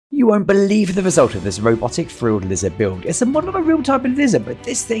You won't believe the result of this robotic frilled lizard build. It's a model of a real type of lizard, but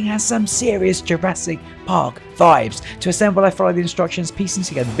this thing has some serious Jurrasic Park vibes. To assemble, I follow the instructions, piecing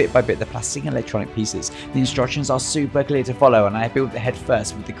together bit by bit the plastic and electronic pieces. The instructions are super clear to follow, and I built the head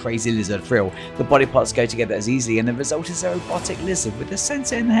first with the crazy lizard frill. The body parts go together as easily, and the result is a robotic lizard with a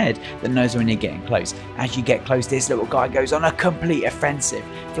sensor in the head that knows when you're getting close. As you get close, this little guy goes on a complete offensive,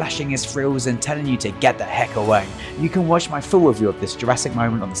 flashing his frills and telling you to get the heck away. You can watch my full review of this Jurassic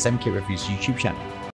moment on the 7K Reviews YouTube channel.